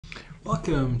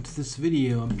Welcome to this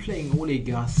video. I'm playing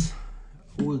Olegas,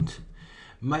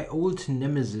 my old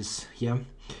nemesis. Yeah,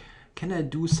 can I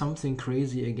do something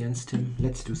crazy against him?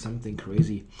 Let's do something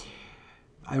crazy.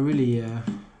 I really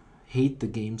hate the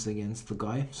games against the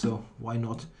guy, so why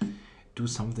not do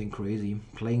something crazy?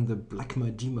 Playing the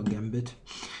Blackmar Diemer Gambit.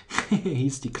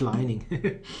 He's declining.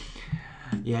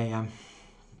 yeah.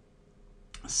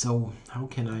 So how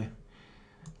can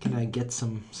I get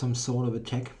some sort of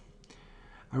attack?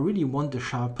 I really want the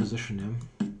sharp position,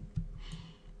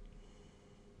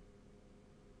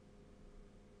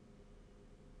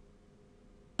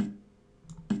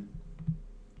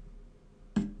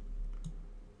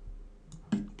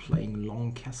 Playing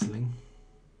long castling.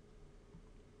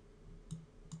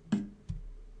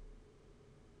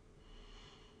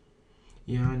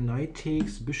 Yeah, knight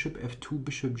takes, bishop f2,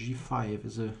 bishop g5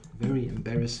 is a very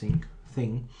embarrassing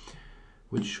thing,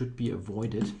 which should be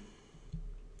avoided.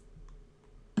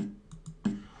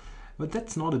 But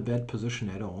that's not a bad position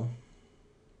at all.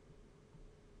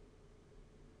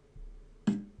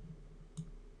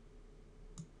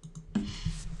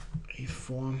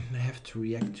 a4 I have to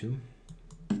react to.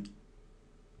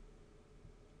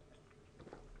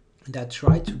 And I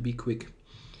try to be quick,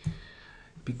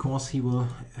 because he will,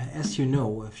 as you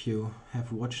know, if you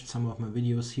have watched some of my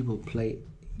videos, he will play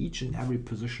each and every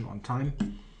position on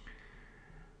time.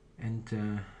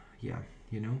 And yeah,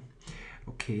 you know.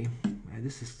 Okay,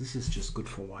 this is just good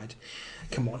for white.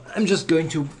 Come on, I'm just going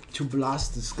to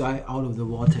blast this guy out of the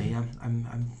water here.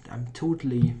 I'm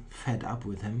totally fed up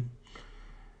with him.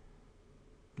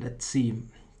 Let's see.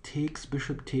 Takes,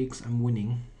 bishop takes, I'm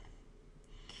winning.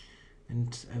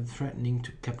 And I'm threatening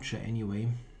to capture anyway.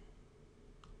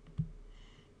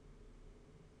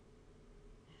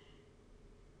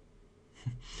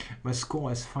 My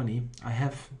score is funny. I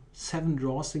have 7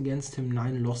 draws against him,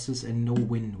 9 losses and no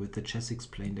win with the Chess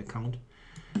Explained account,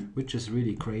 which is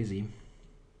really crazy.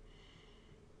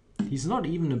 He's not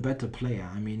even a better player,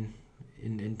 I mean,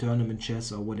 in tournament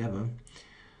chess or whatever.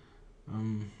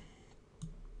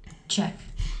 Check.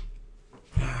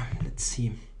 Let's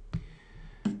see.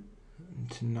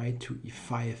 And knight to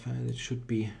e5, that should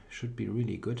be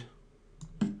really good.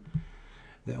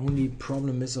 The only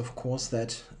problem is, of course,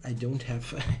 that I don't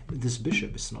have this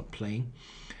bishop is not playing.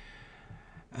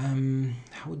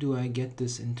 How do I get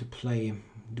this into play?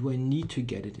 Do I need to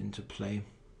get it into play?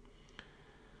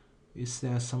 Is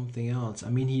there something else? I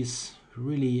mean, he's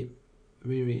really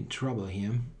in trouble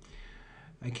here.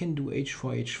 I can do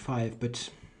h4, h5,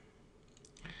 but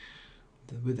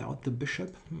without the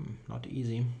bishop, not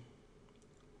easy.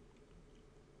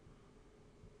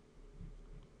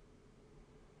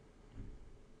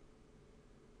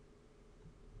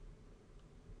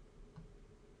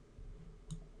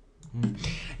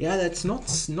 Yeah, that's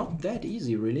not that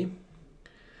easy, really,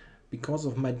 because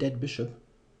of my dead bishop.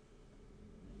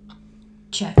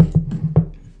 Check.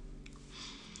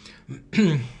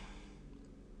 The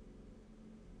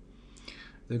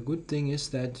good thing is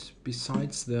that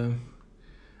besides the,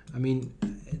 I mean,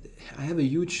 I have a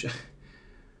huge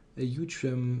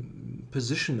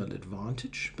positional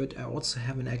advantage, but I also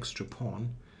have an extra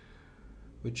pawn,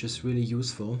 which is really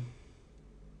useful.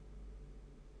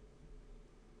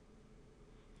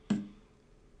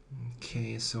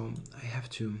 Okay, so I have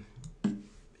to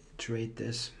trade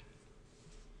this.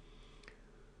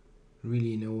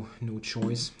 Really no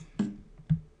choice.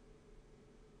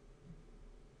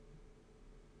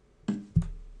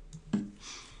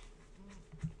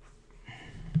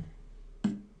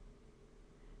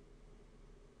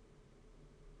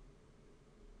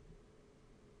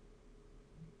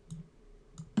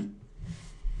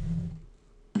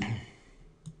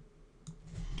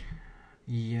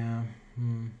 Yeah,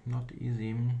 not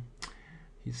easy.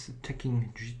 He's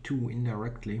attacking g2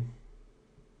 indirectly.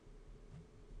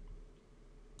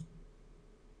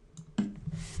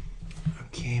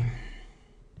 Okay.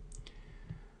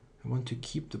 I want to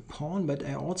keep the pawn, but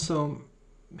I also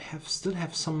still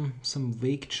have some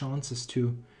vague chances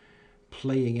to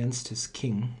play against his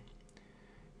king.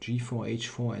 g4,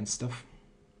 h4 and stuff.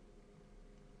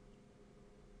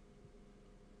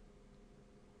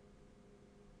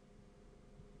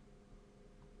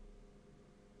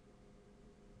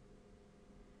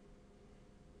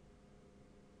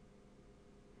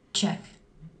 Check.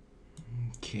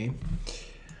 Okay.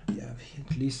 Yeah,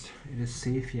 at least it is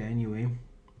safe here anyway.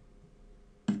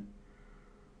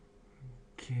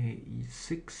 Okay,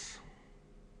 e6.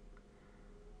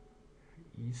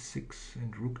 e6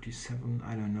 and rook d7.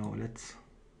 I don't know. Let's.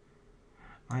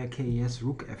 Okay, yes,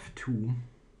 rook f2.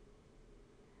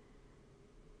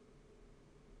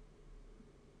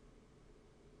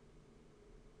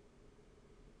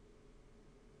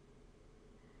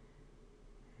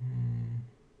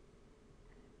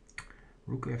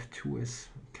 Rook f2 is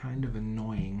kind of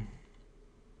annoying.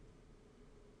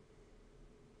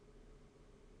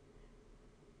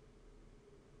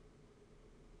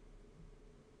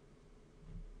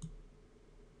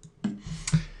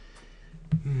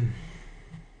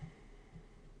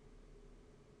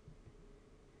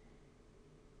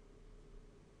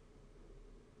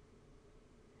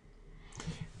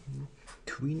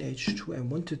 Queen h2. I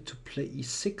wanted to play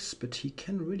e6, but he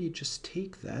can really just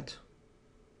take that.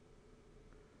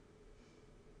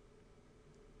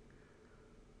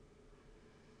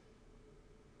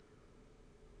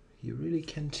 He really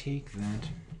can take that.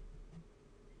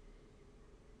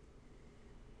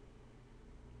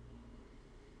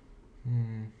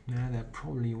 Nah, that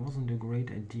probably wasn't a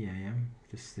great idea, yeah.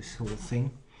 This whole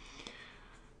thing.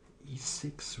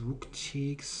 e6, rook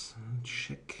takes,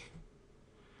 check.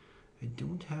 I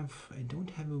don't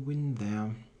have a win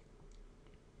there.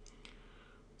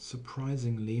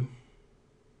 Surprisingly.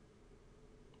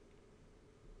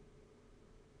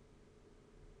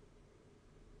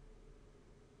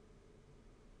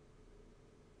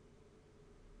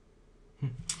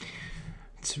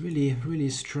 It's really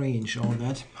strange, all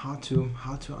that. Hard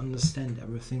to understand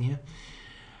everything here.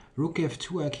 Rook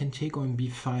f2 I can take on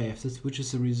b5, which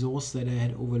is a resource that I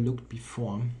had overlooked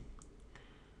before.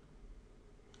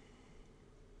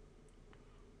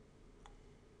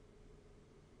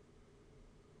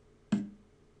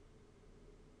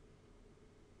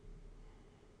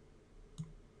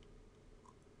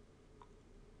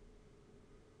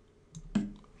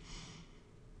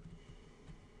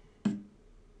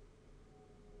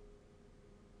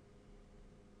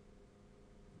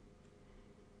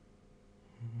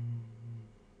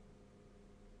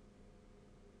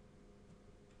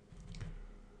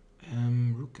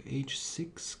 Rook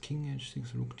h6, king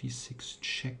h6, rook d6,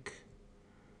 check.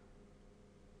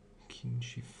 King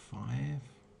g5.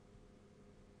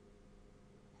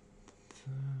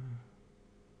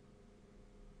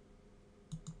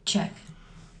 Check.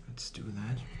 Let's do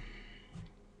that.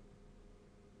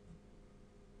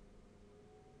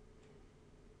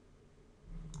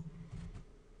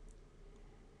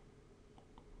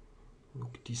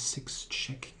 Rook d6,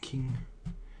 check, king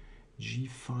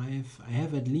g5. I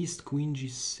have at least queen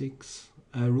g6,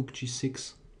 rook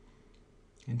g6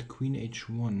 and queen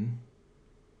h1.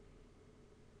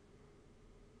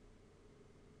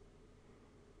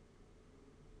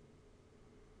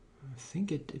 I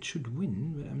think it should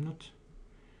win, but I'm not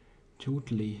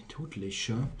totally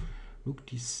sure. Rook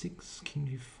d6,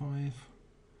 king g5,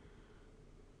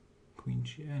 queen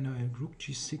g. No, rook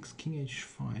g6, king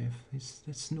h5.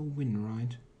 That's no win,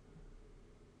 right?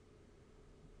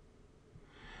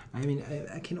 I mean,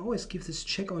 I can always give this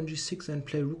check on g6 and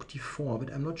play rook d4,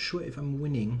 but I'm not sure if I'm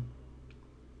winning.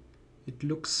 It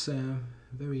looks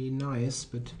very nice,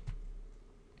 but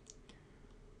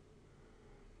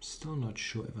still not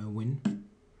sure if I win.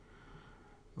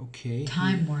 Okay,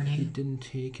 Time warning. He didn't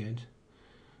take it.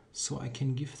 So I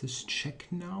can give this check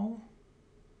now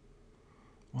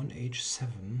on h7.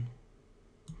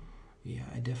 Yeah,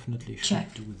 I definitely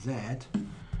should do that.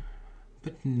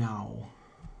 But now,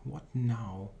 what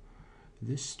now?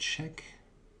 This check,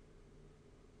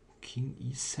 king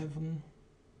e7.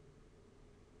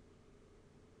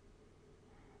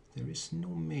 There is no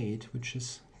mate, which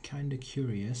is kind of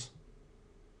curious.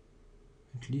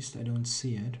 At least I don't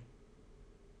see it.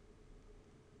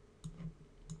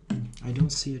 I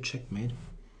don't see a checkmate.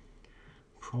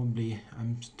 Probably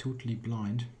I'm totally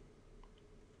blind.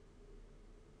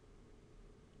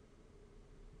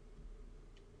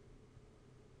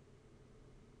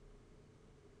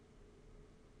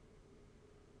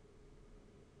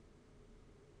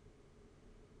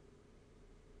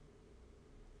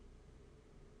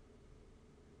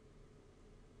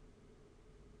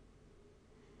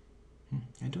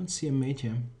 I don't see a mate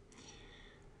here.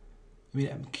 I mean,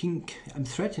 I'm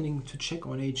threatening to check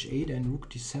on h8 and rook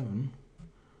d7.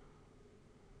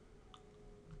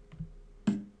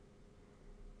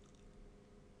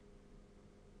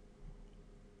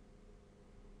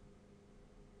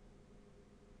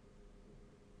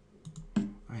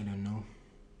 I don't know.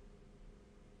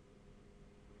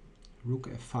 Rook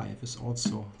f5 is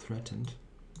also threatened.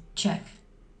 Check.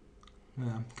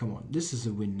 Come on, this is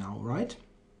a win now, right?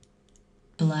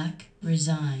 Black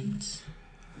resigns.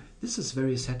 This is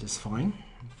very satisfying.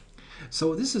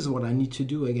 So this is what I need to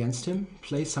do against him.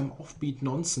 Play some offbeat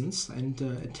nonsense and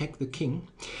attack the king.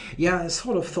 Yeah, I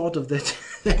sort of thought of that,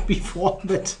 before,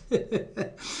 but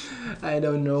I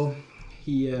don't know.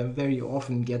 He very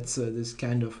often gets this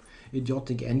kind of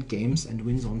idiotic endgames and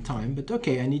wins on time. But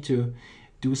okay, I need to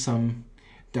do some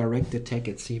direct attack,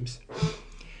 it seems.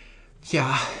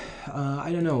 Yeah,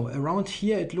 I don't know. Around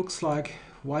here it looks like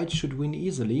white should win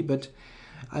easily, but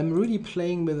I'm really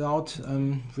playing without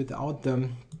the.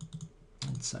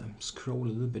 Let's scroll a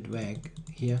little bit back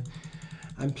here.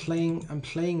 I'm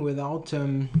playing without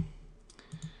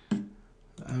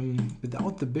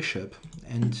the bishop,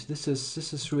 and this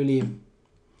is really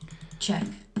Check.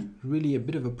 really a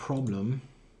bit of a problem.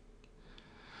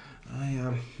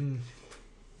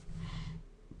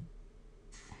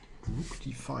 Rook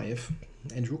d5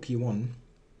 and rook e1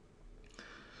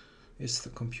 is the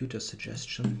computer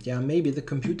suggestion. Yeah, maybe the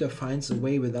computer finds a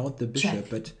way without the bishop,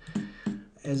 but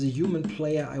as a human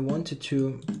player I wanted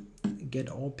to get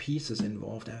all pieces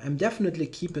involved. I'm definitely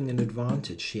keeping an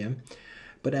advantage here,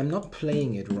 but I'm not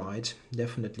playing it right.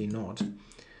 Definitely not.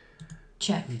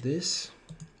 Check. This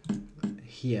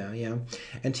here, yeah.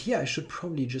 And here I should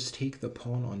probably just take the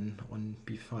pawn on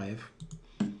b5.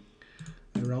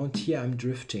 Around here I'm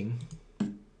drifting.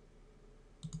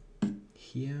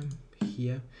 Here.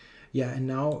 Yeah, and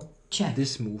now Check.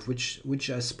 This move, which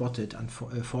I spotted,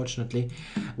 unfortunately.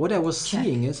 What I was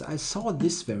seeing is I saw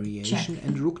this variation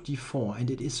and rook d4, and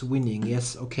it is winning.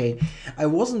 Yes, okay. I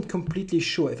wasn't completely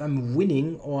sure if I'm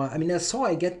winning or... I mean, I saw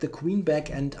I get the queen back,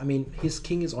 and I mean, his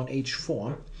king is on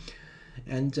h4.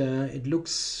 And it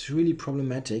looks really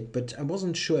problematic, but I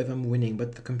wasn't sure if I'm winning,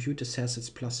 but the computer says it's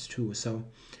 +2, so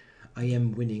I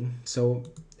am winning. So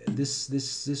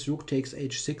this rook takes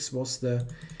h6 was the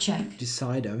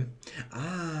decider.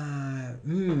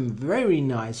 Very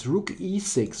nice. Rook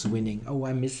e6 winning. Oh,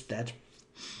 I missed that.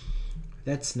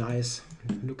 That's nice.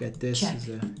 Look at this. Check. It's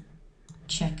a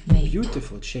Checkmate.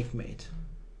 Beautiful checkmate.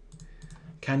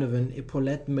 Kind of an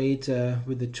epaulette mate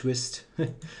with a twist.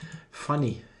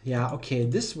 Funny. Yeah, okay,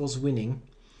 this was winning.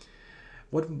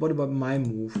 What about my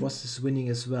move? Was this winning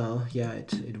as well? Yeah,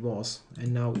 it was.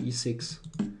 And now e6.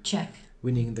 Check.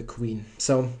 Winning the queen.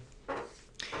 So,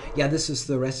 yeah, this is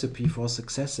the recipe for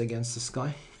success against this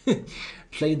guy.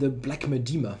 Play the Blackmar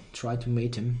Diemer. Try to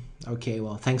mate him. Okay,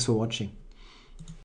 well, thanks for watching.